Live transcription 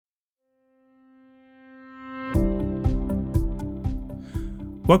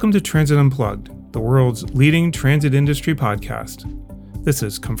Welcome to Transit Unplugged, the world's leading transit industry podcast. This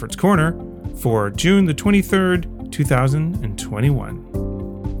is Comfort's Corner for June the 23rd,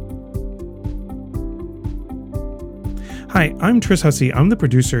 2021. Hi, I'm Tris Hussey. I'm the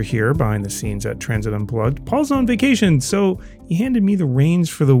producer here behind the scenes at Transit Unplugged. Paul's on vacation, so he handed me the reins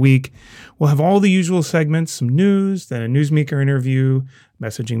for the week. We'll have all the usual segments, some news, then a Newsmaker interview,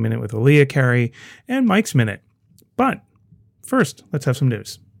 Messaging Minute with Aaliyah Carey, and Mike's Minute. But first, let's have some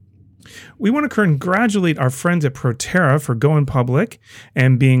news. We want to congratulate our friends at Proterra for going public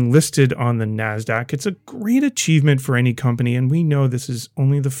and being listed on the NASDAQ. It's a great achievement for any company, and we know this is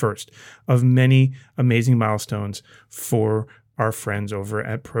only the first of many amazing milestones for our friends over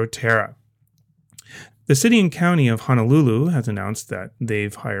at Proterra. The city and county of Honolulu has announced that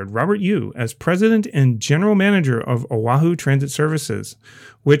they've hired Robert Yu as president and general manager of Oahu Transit Services,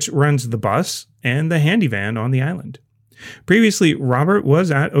 which runs the bus and the handy van on the island. Previously, Robert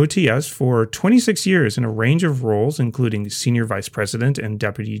was at OTS for 26 years in a range of roles, including Senior Vice President and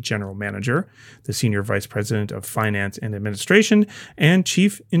Deputy General Manager, the Senior Vice President of Finance and Administration, and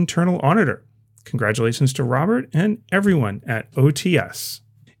Chief Internal Auditor. Congratulations to Robert and everyone at OTS.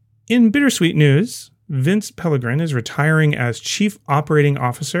 In bittersweet news, Vince Pellegrin is retiring as Chief Operating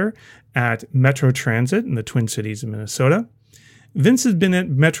Officer at Metro Transit in the Twin Cities of Minnesota. Vince has been at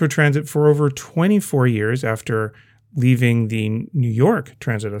Metro Transit for over 24 years after leaving the New York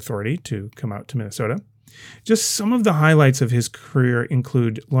Transit Authority to come out to Minnesota. Just some of the highlights of his career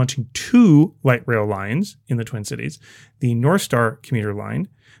include launching 2 light rail lines in the Twin Cities, the North Star commuter line,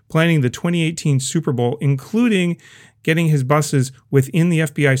 planning the 2018 Super Bowl, including getting his buses within the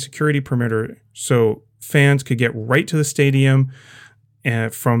FBI security perimeter so fans could get right to the stadium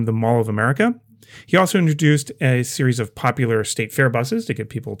from the Mall of America. He also introduced a series of popular state fair buses to get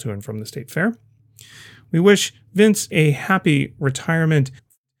people to and from the state fair. We wish Vince a happy retirement.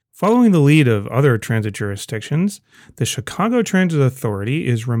 Following the lead of other transit jurisdictions, the Chicago Transit Authority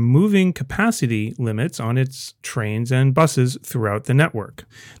is removing capacity limits on its trains and buses throughout the network.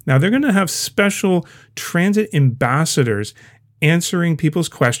 Now, they're going to have special transit ambassadors answering people's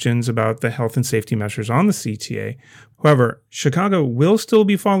questions about the health and safety measures on the CTA. However, Chicago will still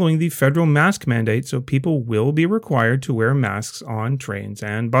be following the federal mask mandate, so people will be required to wear masks on trains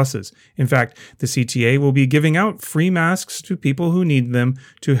and buses. In fact, the CTA will be giving out free masks to people who need them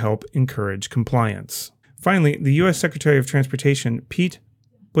to help encourage compliance. Finally, the U.S. Secretary of Transportation, Pete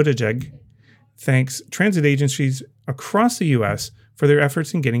Buttigieg, thanks transit agencies across the U.S. for their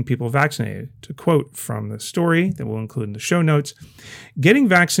efforts in getting people vaccinated. To quote from the story that we'll include in the show notes, "Getting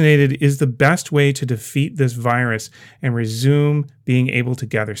vaccinated is the best way to defeat this virus and resume being able to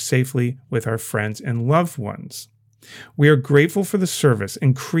gather safely with our friends and loved ones. We are grateful for the service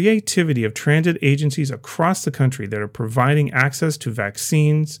and creativity of transit agencies across the country that are providing access to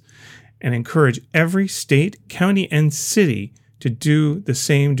vaccines and encourage every state, county, and city to do the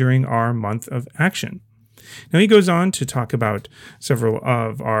same during our month of action." Now, he goes on to talk about several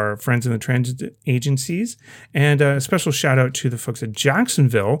of our friends in the transit agencies, and a special shout out to the folks at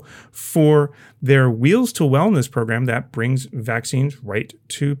Jacksonville for their Wheels to Wellness program that brings vaccines right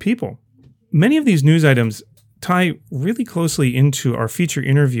to people. Many of these news items tie really closely into our feature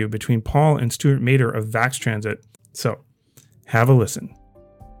interview between Paul and Stuart Mader of Vax Transit. So, have a listen.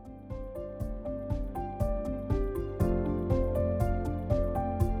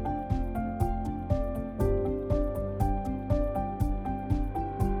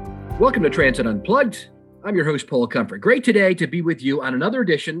 Welcome to Transit Unplugged. I'm your host, Paul Comfort. Great today to be with you on another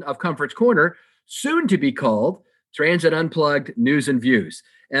edition of Comfort's Corner, soon to be called Transit Unplugged News and Views.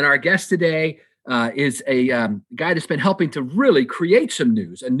 And our guest today is a guy that's been helping to really create some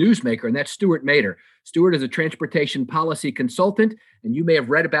news, a newsmaker, and that's Stuart Mader. Stuart is a transportation policy consultant, and you may have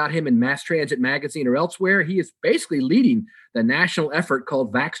read about him in Mass Transit Magazine or elsewhere. He is basically leading the national effort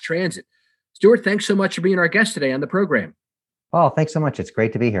called Vax Transit. Stuart, thanks so much for being our guest today on the program. Paul, thanks so much. It's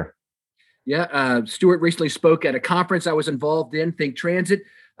great to be here. Yeah, Stuart recently spoke at a conference I was involved in, Think Transit,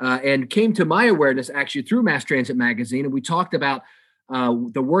 and came to my awareness actually through Mass Transit Magazine. And we talked about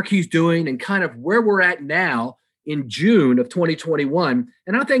the work he's doing and kind of where we're at now in June of 2021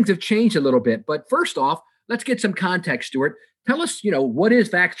 and how things have changed a little bit. But first off, let's get some context, Stuart. Tell us, what is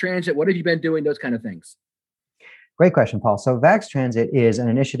Vax Transit? What have you been doing? Those kind of things. Great question, Paul. So Vax Transit is an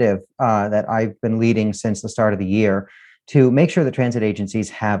initiative that I've been leading since the start of the year to make sure that transit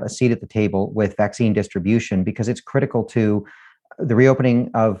agencies have a seat at the table with vaccine distribution, because it's critical to the reopening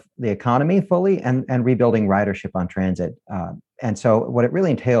of the economy fully and rebuilding ridership on transit. And so what it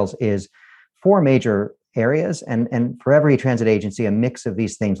really entails is 4 major areas. And for every transit agency, a mix of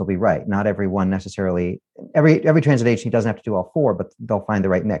these things will be right. Not every one necessarily every transit agency doesn't have to do all four, but they'll find the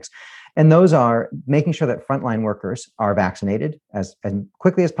right mix. And those are making sure that frontline workers are vaccinated as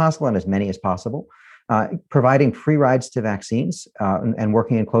quickly as possible and as many as possible, providing free rides to vaccines, and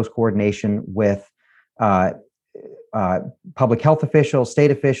working in close coordination with public health officials,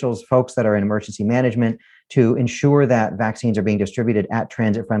 state officials, folks that are in emergency management to ensure that vaccines are being distributed at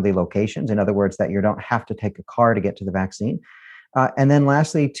transit-friendly locations. In other words, that you don't have to take a car to get to the vaccine. And then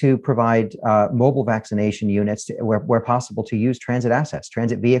lastly, to provide mobile vaccination units where possible to use transit assets,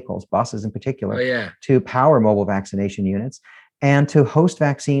 transit vehicles, buses in particular, to power mobile vaccination units and to host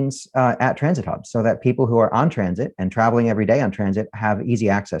vaccines at transit hubs so that people who are on transit and traveling every day on transit have easy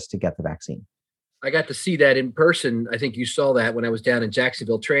access to get the vaccine. I got to see that in person. I think you saw that when I was down in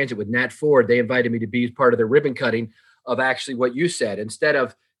Jacksonville Transit with Nat Ford. They invited me to be part of the ribbon cutting of actually what you said. Instead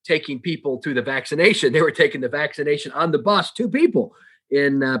of taking people to the vaccination, they were taking the vaccination on the bus to people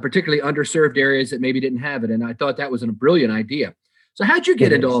in particularly underserved areas that maybe didn't have it. And I thought that was a brilliant idea. So how'd you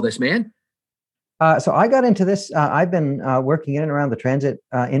get into all this, man? So I got into this. I've been working in and around the transit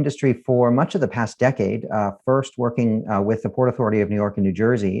industry for much of the past decade. First, working with the Port Authority of New York and New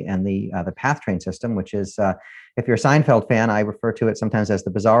Jersey and the PATH train system, which is, if you're a Seinfeld fan, I refer to it sometimes as the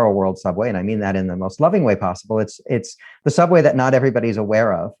Bizarro World subway, and I mean that in the most loving way possible. It's the subway that not everybody's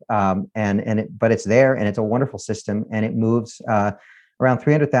aware of, but it's there, and it's a wonderful system, and it moves around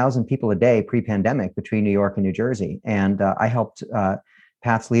 300,000 people a day pre-pandemic between New York and New Jersey, and I helped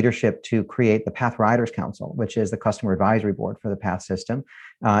PATH's leadership to create the PATH Riders Council, which is the customer advisory board for the PATH system.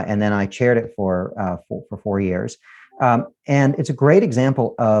 And then I chaired it for 4 years. And it's a great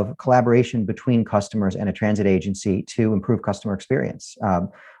example of collaboration between customers and a transit agency to improve customer experience.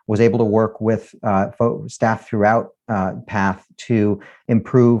 Was able to work with staff throughout PATH to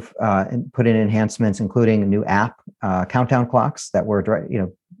improve and put in enhancements, including a new app, countdown clocks that were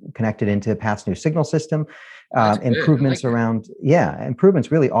connected into PATH's new signal system. Improvements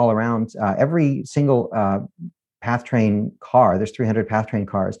improvements really all around every single PATH train car. There's 300 PATH train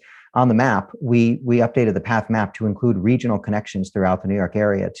cars on the map. We updated the PATH map to include regional connections throughout the New York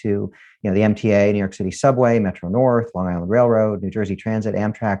area to the MTA, New York City Subway, Metro North, Long Island Railroad, New Jersey Transit,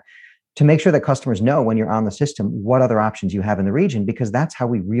 Amtrak, to make sure that customers know when you're on the system what other options you have in the region, because that's how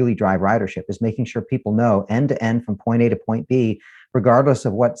we really drive ridership, is making sure people know end to end from point A to point B, regardless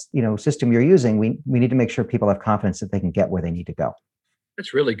of what system you're using. We need to make sure people have confidence that they can get where they need to go.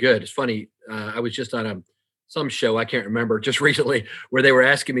 That's really good. It's funny. I was just on some show, I can't remember, just recently, where they were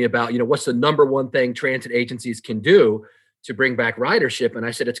asking me about, what's the number one thing transit agencies can do to bring back ridership. And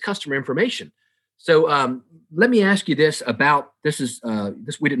I said, it's customer information. So let me ask you this about, this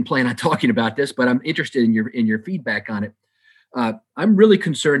we didn't plan on talking about this, but I'm interested in your feedback on it. I'm really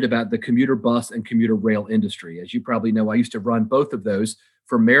concerned about the commuter bus and commuter rail industry. As you probably know, I used to run both of those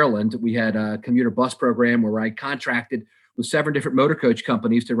for Maryland. We had a commuter bus program where I contracted with 7 different motor coach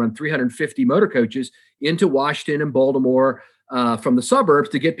companies to run 350 motor coaches into Washington and Baltimore from the suburbs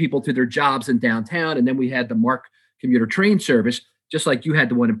to get people to their jobs in downtown. And then we had the MARC commuter train service, just like you had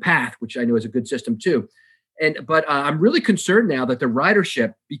the one in PATH, which I know is a good system too. But I'm really concerned now that the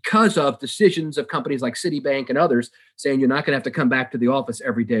ridership, because of decisions of companies like Citibank and others saying you're not going to have to come back to the office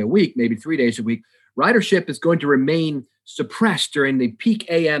every day a week, maybe 3 days a week, ridership is going to remain suppressed during the peak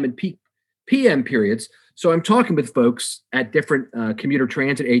AM and peak PM periods. So I'm talking with folks at different commuter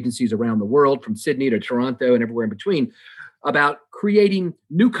transit agencies around the world, from Sydney to Toronto and everywhere in between, about creating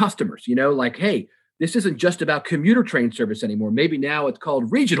new customers, like, hey, this isn't just about commuter train service anymore. Maybe now it's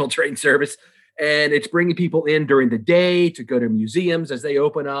called regional train service. And it's bringing people in during the day to go to museums as they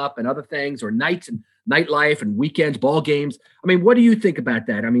open up and other things, or nights and nightlife and weekends, ball games. I mean, what do you think about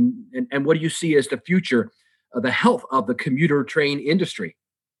that? I mean, and what do you see as the future of the health of the commuter train industry?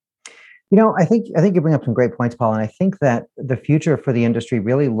 I think you bring up some great points, Paul. And I think that the future for the industry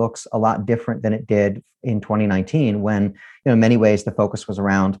really looks a lot different than it did in 2019, when, in many ways, the focus was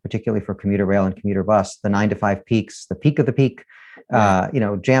around, particularly for commuter rail and commuter bus, the 9 to 5 peaks, the peak of the peak.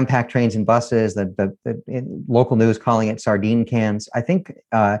 Jam-packed trains and buses, the local news calling it sardine cans. I think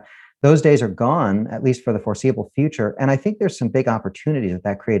those days are gone, at least for the foreseeable future. And I think there's some big opportunities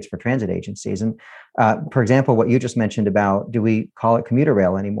that creates for transit agencies. And for example, what you just mentioned about, do we call it commuter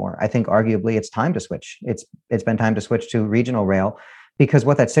rail anymore? I think arguably it's time to switch. It's been time to switch to regional rail, because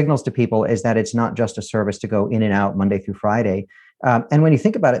what that signals to people is that it's not just a service to go in and out Monday through Friday. And when you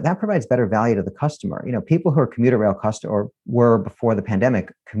think about it, that provides better value to the customer. People who are commuter rail or were before the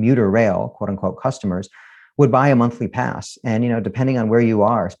pandemic commuter rail, quote unquote, customers, would buy a monthly pass. And, depending on where you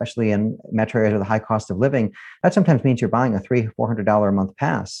are, especially in metro areas with a high cost of living, that sometimes means you're buying a $300-400 a month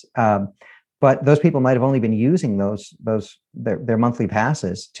pass. but those people might have only been using their monthly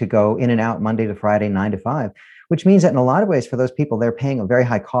passes to go in and out Monday to Friday, 9 to 5, which means that in a lot of ways for those people, they're paying a very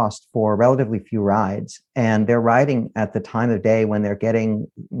high cost for relatively few rides. And they're riding at the time of day when they're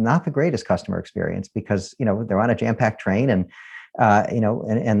getting not the greatest customer experience because, they're on a jam-packed train and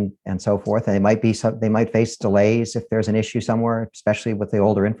so forth. And they might face delays if there's an issue somewhere, especially with the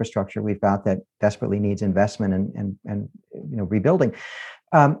older infrastructure we've got that desperately needs investment and rebuilding.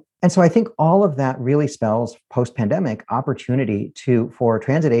 And so I think all of that really spells post-pandemic opportunity for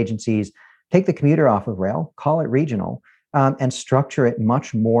transit agencies take the commuter off of rail, call it regional, and structure it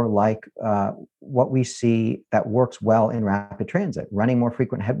much more like what we see that works well in rapid transit, running more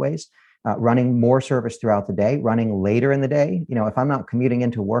frequent headways, running more service throughout the day, running later in the day. If I'm not commuting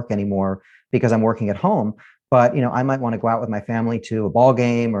into work anymore because I'm working at home, but I might want to go out with my family to a ball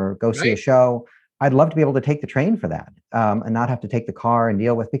game or go see a show. I'd love to be able to take the train for that and not have to take the car and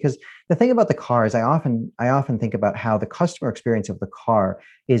deal with, because the thing about the car is I often think about how the customer experience of the car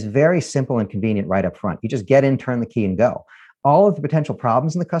is very simple and convenient right up front. You just get in, turn the key and go. All of the potential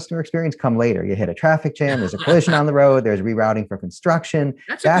problems in the customer experience come later. You hit a traffic jam, there's a collision on the road, there's rerouting for construction.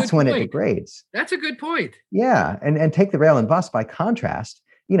 That's when it degrades. That's a good point. Yeah. And take the rail and bus by contrast.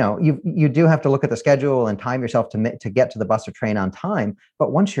 You do have to look at the schedule and time yourself to get to the bus or train on time.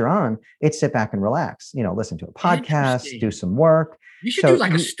 But once you're on, it's sit back and relax, listen to a podcast, do some work. You should do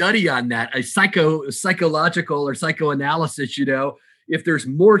like a study on that, a psychological or psychoanalysis, if there's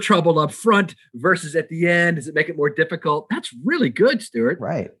more trouble up front versus at the end, does it make it more difficult? That's really good, Stuart.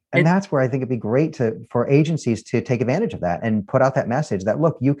 Right. And that's where I think it'd be great for agencies to take advantage of that and put out that message that,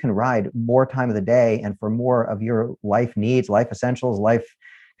 look, you can ride more time of the day, and for more of your life needs, life essentials, life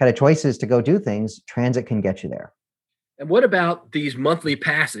kind of choices to go do things, transit can get you there. And what about these monthly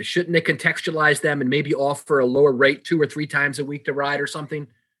passes? Shouldn't they contextualize them and maybe offer a lower rate 2 or 3 times a week to ride or something?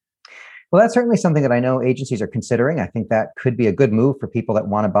 Well, that's certainly something that I know agencies are considering. I think that could be a good move for people that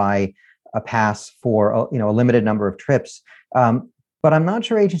want to buy a pass for a limited number of trips. But I'm not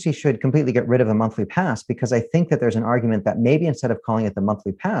sure agencies should completely get rid of the monthly pass, because I think that there's an argument that maybe instead of calling it the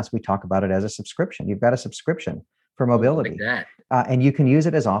monthly pass, we talk about it as a subscription. You've got a subscription for mobility. Like that. And you can use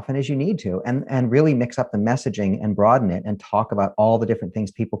it as often as you need to, and really mix up the messaging and broaden it and talk about all the different things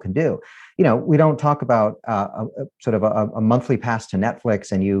people can do. We don't talk about a monthly pass to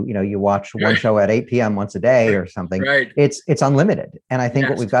Netflix and you watch one show at 8 p.m. once a day or something. Right. It's unlimited. And I think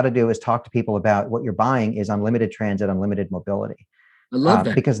what we've got to do is talk to people about what you're buying is unlimited transit, unlimited mobility. I love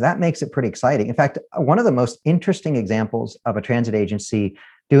that. Because that makes it pretty exciting. In fact, one of the most interesting examples of a transit agency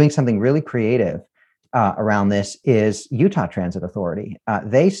doing something really creative around this is Utah Transit Authority.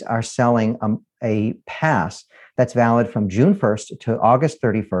 They are selling a pass that's valid from June 1st to August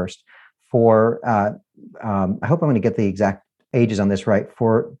 31st for, I hope I'm going to get the exact ages on this right,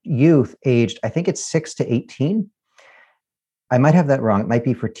 for youth aged, I think it's 6 to 18. I might have that wrong. It might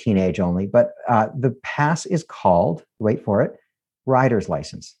be for teenage only, but the pass is called, wait for it, Rider's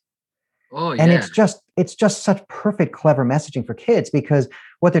License. Oh, yeah. And it's just such perfect, clever messaging for kids, because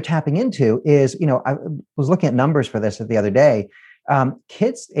what they're tapping into is, I was looking at numbers for this the other day.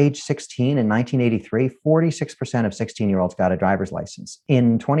 Kids age 16 in 1983, 46% of 16-year-olds got a driver's license.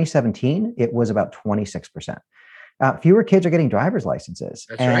 In 2017, it was about 26%. Fewer kids are getting driver's licenses.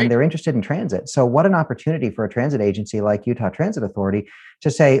 That's and right. They're interested in transit. So what an opportunity for a transit agency like Utah Transit Authority to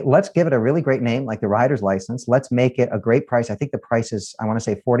say, let's give it a really great name like the Rider's License. Let's make it a great price. I think the price is, I want to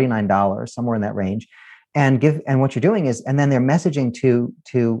say $49, somewhere in that range. And what you're doing is, and then they're messaging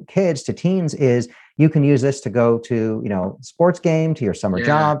to kids, to teens, is you can use this to go to, sports game, to your summer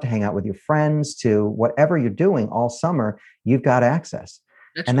job, to hang out with your friends, to whatever you're doing all summer, you've got access.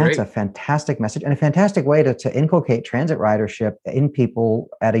 That's a fantastic message and a fantastic way to inculcate transit ridership in people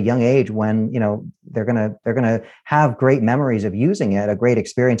at a young age when, they're going to have great memories of using it, a great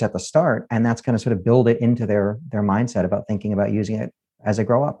experience at the start. And that's going to sort of build it into their mindset about thinking about using it as they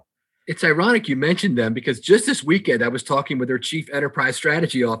grow up. It's ironic you mentioned them, because just this weekend I was talking with their chief enterprise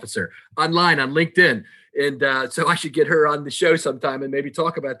strategy officer online on LinkedIn. And so I should get her on the show sometime and maybe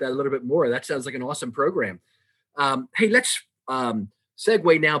talk about that a little bit more. That sounds like an awesome program. Hey, let's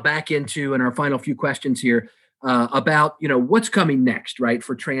segue now back into, in our final few questions here, about, what's coming next, right,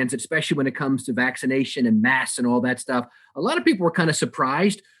 for transit, especially when it comes to vaccination and masks and all that stuff. A lot of people were kind of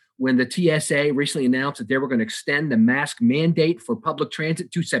surprised when the TSA recently announced that they were going to extend the mask mandate for public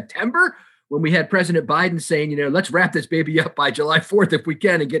transit to September, when we had President Biden saying, let's wrap this baby up by July 4th if we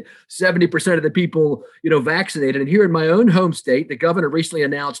can and get 70% of the people, vaccinated. And here in my own home state, the governor recently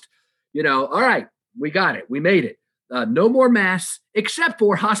announced, all right, we got it. We made it. No more masks except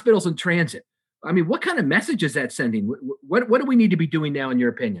for hospitals and transit. I mean, what kind of message is that sending? What do we need to be doing now, in your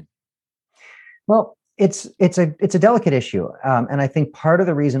opinion? Well, it's a delicate issue, and I think part of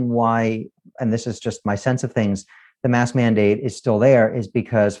the reason why, and this is just my sense of things, the mask mandate is still there is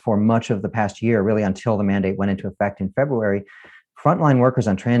because for much of the past year, really until the mandate went into effect in February, frontline workers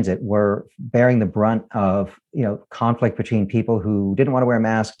on transit were bearing the brunt of conflict between people who didn't want to wear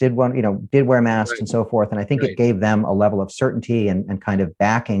masks, did wear masks, and so forth. And I think it gave them a level of certainty and kind of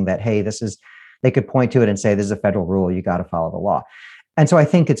backing that, hey, they could point to it and say, this is a federal rule, you got to follow the law. And so I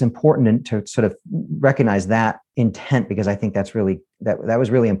think it's important to sort of recognize that intent, because I think that was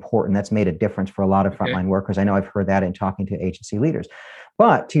really important. That's made a difference for a lot of frontline workers. I know I've heard that in talking to agency leaders.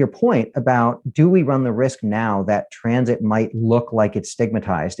 But to your point about, do we run the risk now that transit might look like it's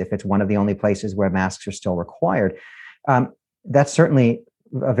stigmatized if it's one of the only places where masks are still required? That's certainly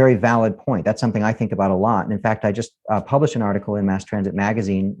a very valid point. That's something I think about a lot. And in fact, I just published an article in Mass Transit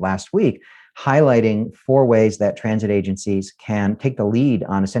Magazine last week highlighting 4 ways that transit agencies can take the lead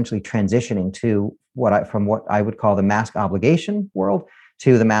on essentially transitioning to from what I would call the mask obligation world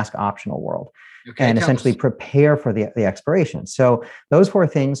to the mask optional world, and essentially prepare for the expiration. So those 4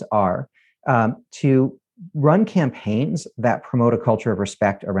 things are to run campaigns that promote a culture of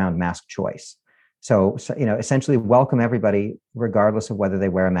respect around mask choice. So essentially welcome everybody regardless of whether they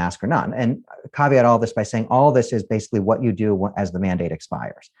wear a mask or not. And caveat all this by saying all this is basically what you do as the mandate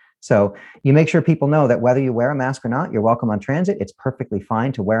expires. So you make sure people know that whether you wear a mask or not, you're welcome on transit. It's perfectly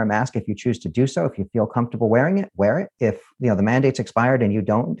fine to wear a mask if you choose to do so. If you feel comfortable wearing it, wear it. If the mandate's expired and you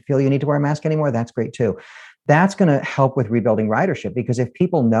don't feel you need to wear a mask anymore, that's great too. That's going to help with rebuilding ridership, because if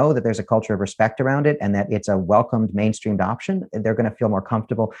people know that there's a culture of respect around it and that it's a welcomed, mainstreamed option, they're going to feel more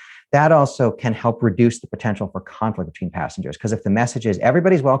comfortable. That also can help reduce the potential for conflict between passengers, because if the message is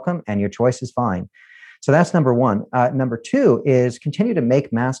everybody's welcome and your choice is fine. So that's number 1. Number 2 is continue to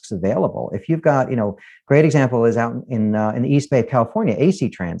make masks available. If you've got, great example is out in the East Bay of California, AC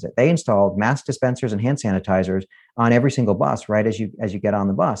Transit. They installed mask dispensers and hand sanitizers on every single bus right as you get on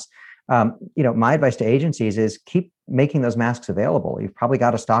the bus. My advice to agencies is keep making those masks available. You've probably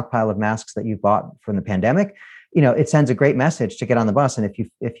got a stockpile of masks that you've bought from the pandemic. It sends a great message to get on the bus. And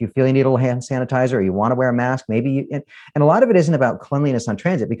if you feel you need a little hand sanitizer or you want to wear a mask, and a lot of it isn't about cleanliness on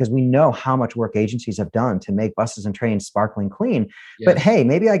transit, because we know how much work agencies have done to make buses and trains sparkling clean. Yes. But hey,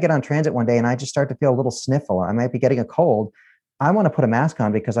 maybe I get on transit one day and I just start to feel a little sniffle. I might be getting a cold. I want to put a mask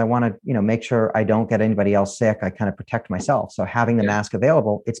on because I want to, make sure I don't get anybody else sick. I kind of protect myself. So having the mask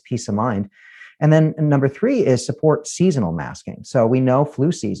available, it's peace of mind. And then number 3 is support seasonal masking. So we know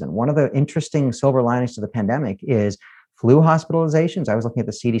flu season. One of the interesting silver linings to the pandemic is flu hospitalizations. I was looking at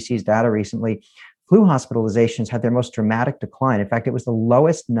the CDC's data recently. Flu hospitalizations had their most dramatic decline. In fact, it was the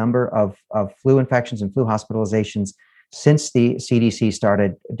lowest number of flu infections and flu hospitalizations since the CDC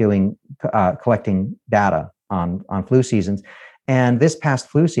started collecting data on flu seasons. And this past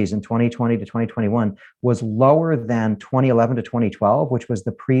flu season, 2020 to 2021, was lower than 2011 to 2012, which was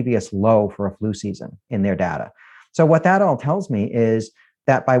the previous low for a flu season in their data. So what that all tells me is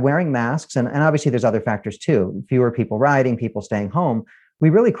that by wearing masks, and obviously there's other factors too, fewer people riding, people staying home,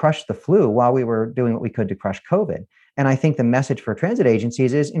 we really crushed the flu while we were doing what we could to crush COVID. And I think the message for transit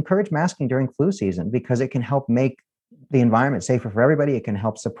agencies is encourage masking during flu season, because it can help make the environment safer for everybody. It can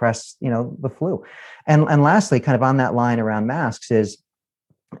help suppress, the flu. And lastly, kind of on that line around masks is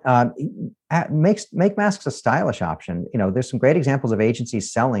make masks a stylish option. There's some great examples of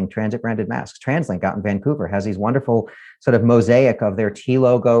agencies selling transit branded masks. TransLink out in Vancouver has these wonderful sort of mosaic of their T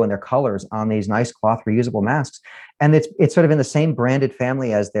logo and their colors on these nice cloth reusable masks. And it's sort of in the same branded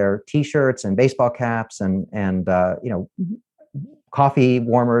family as their T-shirts and baseball caps and coffee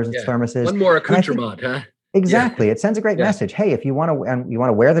warmers and thermoses. One more accoutrement, huh? Exactly. Yeah. It sends a great message. Hey, if you want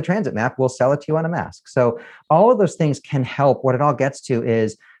to wear the transit map, we'll sell it to you on a mask. So all of those things can help. What it all gets to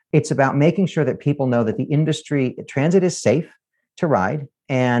is it's about making sure that people know that the industry transit is safe to ride.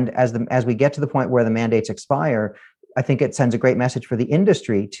 And as we get to the point where the mandates expire, I think it sends a great message for the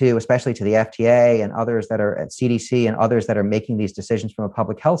industry especially to the FTA and others that are at CDC and others that are making these decisions from a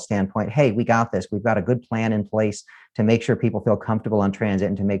public health standpoint. Hey, we got this. We've got a good plan in place to make sure people feel comfortable on transit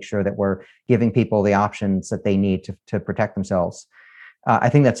and to make sure that we're giving people the options that they need to protect themselves. I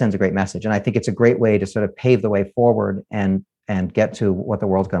think that sends a great message. And I think it's a great way to sort of pave the way forward and get to what the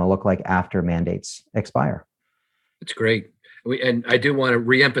world's going to look like after mandates expire. That's great. And I do want to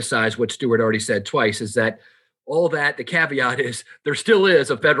reemphasize what Stuart already said twice, is that all that, the caveat is there still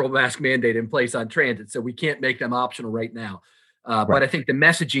is a federal mask mandate in place on transit, so we can't make them optional right now. Right. But I think the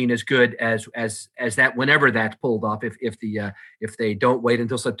messaging is good as that whenever that's pulled off, if they don't wait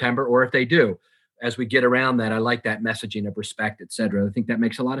until September, or if they do, as we get around that, I like that messaging of respect, et cetera. I think that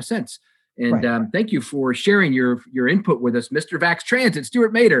makes a lot of sense. And thank you for sharing your input with us, Mr. Vax Transit,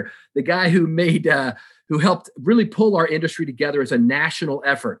 Stuart Mader, the guy who helped really pull our industry together as a national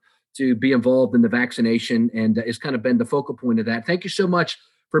effort to be involved in the vaccination, and has kind of been the focal point of that. Thank you so much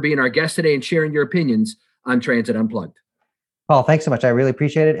for being our guest today and sharing your opinions on Transit Unplugged. Paul, thanks so much. I really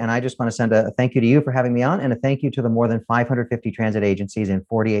appreciate it. And I just want to send a thank you to you for having me on, and a thank you to the more than 550 transit agencies in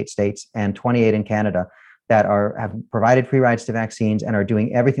 48 states and 28 in Canada that have provided free rides to vaccines and are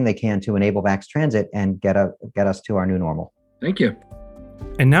doing everything they can to enable Vax Transit and get us to our new normal. Thank you.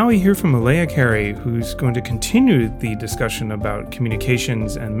 And now we hear from Alea Carey, who's going to continue the discussion about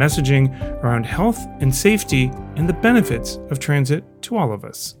communications and messaging around health and safety and the benefits of transit to all of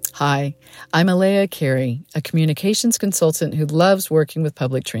us. Hi, I'm Alea Carey, a communications consultant who loves working with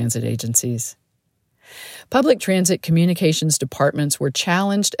public transit agencies. Public transit communications departments were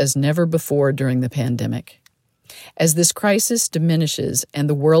challenged as never before during the pandemic. As this crisis diminishes and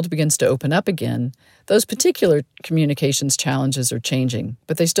the world begins to open up again, those particular communications challenges are changing,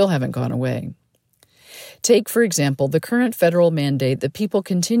 but they still haven't gone away. Take, for example, the current federal mandate that people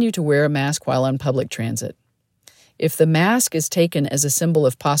continue to wear a mask while on public transit. If the mask is taken as a symbol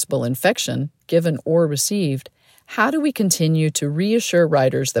of possible infection, given or received, how do we continue to reassure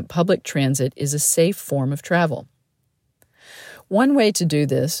riders that public transit is a safe form of travel? One way to do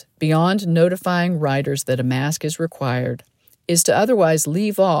this, beyond notifying riders that a mask is required, is to otherwise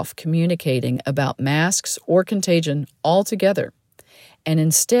leave off communicating about masks or contagion altogether, and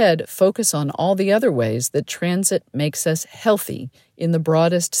instead focus on all the other ways that transit makes us healthy in the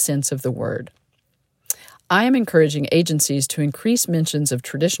broadest sense of the word. I am encouraging agencies to increase mentions of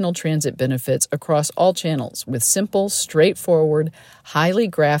traditional transit benefits across all channels with simple, straightforward, highly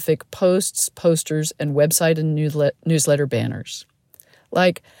graphic posts, posters, and website and newsletter banners.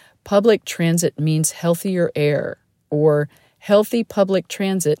 Like, public transit means healthier air, or healthy public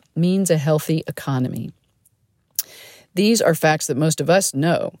transit means a healthy economy. These are facts that most of us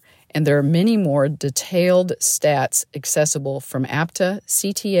know, and there are many more detailed stats accessible from APTA,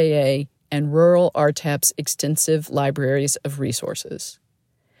 CTAA, and Rural RTAP's extensive libraries of resources.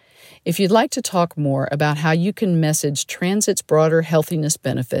 If you'd like to talk more about how you can message transit's broader healthiness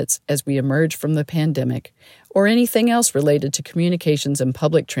benefits as we emerge from the pandemic, or anything else related to communications and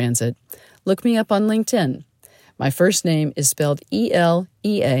public transit, look me up on LinkedIn. My first name is spelled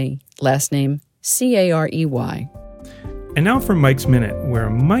E-L-E-A, last name C-A-R-E-Y. And now for Mike's Minute, where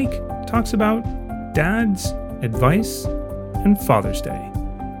Mike talks about dads, advice, and Father's Day.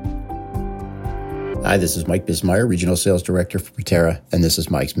 Hi, this is Mike Bismeyer, Regional Sales Director for Proterra, and this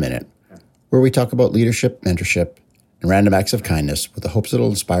is Mike's Minute, where we talk about leadership, mentorship, and random acts of kindness with the hopes it'll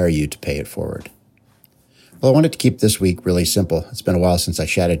inspire you to pay it forward. Well, I wanted to keep this week really simple. It's been a while since I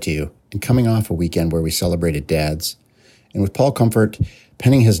chatted to you, and coming off a weekend where we celebrated dads, and with Paul Comfort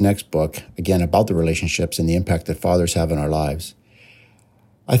penning his next book, again about the relationships and the impact that fathers have in our lives,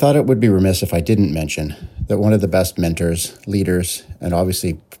 I thought it would be remiss if I didn't mention that one of the best mentors, leaders, and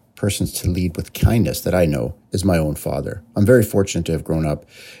obviously persons to lead with kindness that I know is my own father. I'm very fortunate to have grown up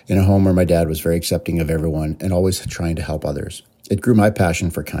in a home where my dad was very accepting of everyone and always trying to help others. It grew my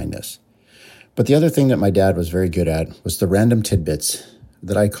passion for kindness. But the other thing that my dad was very good at was the random tidbits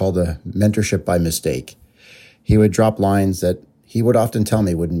that I call the mentorship by mistake. He would drop lines that he would often tell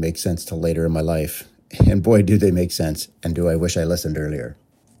me wouldn't make sense till later in my life. And boy, do they make sense, and do I wish I listened earlier.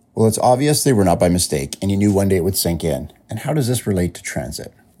 Well, it's obvious they were not by mistake, and you knew one day it would sink in. And how does this relate to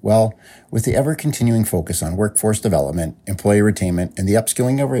transit? Well, with the ever-continuing focus on workforce development, employee retainment, and the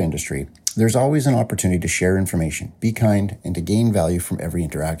upskilling of our industry, there's always an opportunity to share information, be kind, and to gain value from every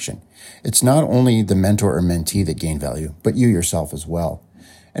interaction. It's not only the mentor or mentee that gain value, but you yourself as well.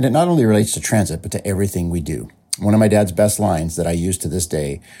 And it not only relates to transit, but to everything we do. One of my dad's best lines that I use to this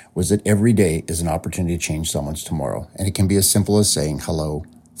day was that every day is an opportunity to change someone's tomorrow. And it can be as simple as saying hello,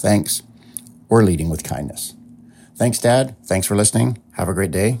 thanks, or leading with kindness. Thanks, Dad. Thanks for listening. Have a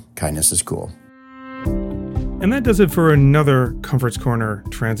great day. Kindness is cool. And that does it for another Comfort's Corner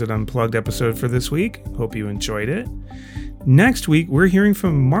Transit Unplugged episode for this week. Hope you enjoyed it. Next week, we're hearing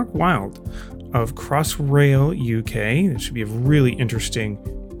from Mark Wild of Crossrail UK. It should be a really interesting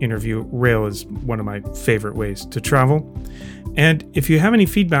interview. Rail is one of my favorite ways to travel. And if you have any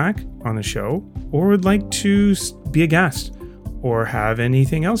feedback on the show or would like to be a guest or have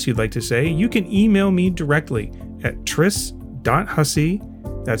anything else you'd like to say, you can email me directly at tris.hussey,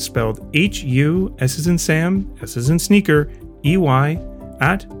 that's spelled H-U, S as in Sam, S as in sneaker, E-Y,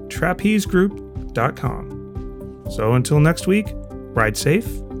 at trapezegroup.com. So until next week, ride safe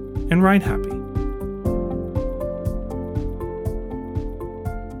and ride happy.